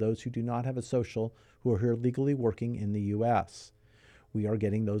loans, for those who do not have a social who are here legally working in the U.S. We are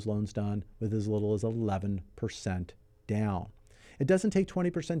getting those loans done with as little as 11% down. It doesn't take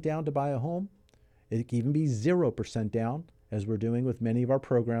 20% down to buy a home. It can even be 0% down, as we're doing with many of our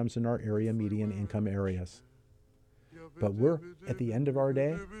programs in our area median income areas. But we're at the end of our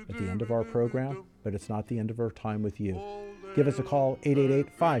day, at the end of our program, but it's not the end of our time with you. Give us a call,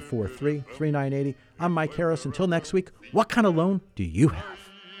 888-543-3980. I'm Mike Harris. Until next week, what kind of loan do you have?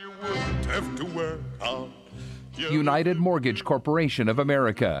 United Mortgage Corporation of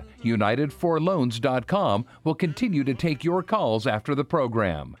America, UnitedForLoans.com, will continue to take your calls after the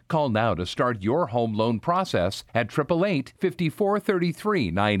program. Call now to start your home loan process at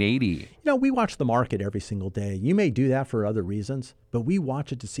 888-5433-980. You know, we watch the market every single day. You may do that for other reasons, but we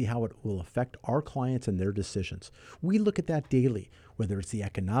watch it to see how it will affect our clients and their decisions. We look at that daily, whether it's the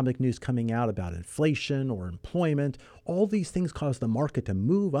economic news coming out about inflation or employment. All these things cause the market to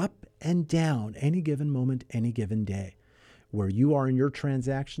move up and down any given moment, any given day. Where you are in your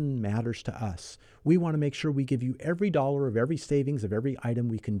transaction matters to us. We want to make sure we give you every dollar of every savings of every item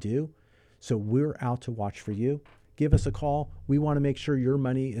we can do. So we're out to watch for you. Give us a call. We want to make sure your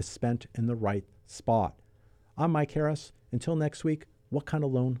money is spent in the right spot. I'm Mike Harris. Until next week, what kind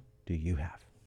of loan do you have?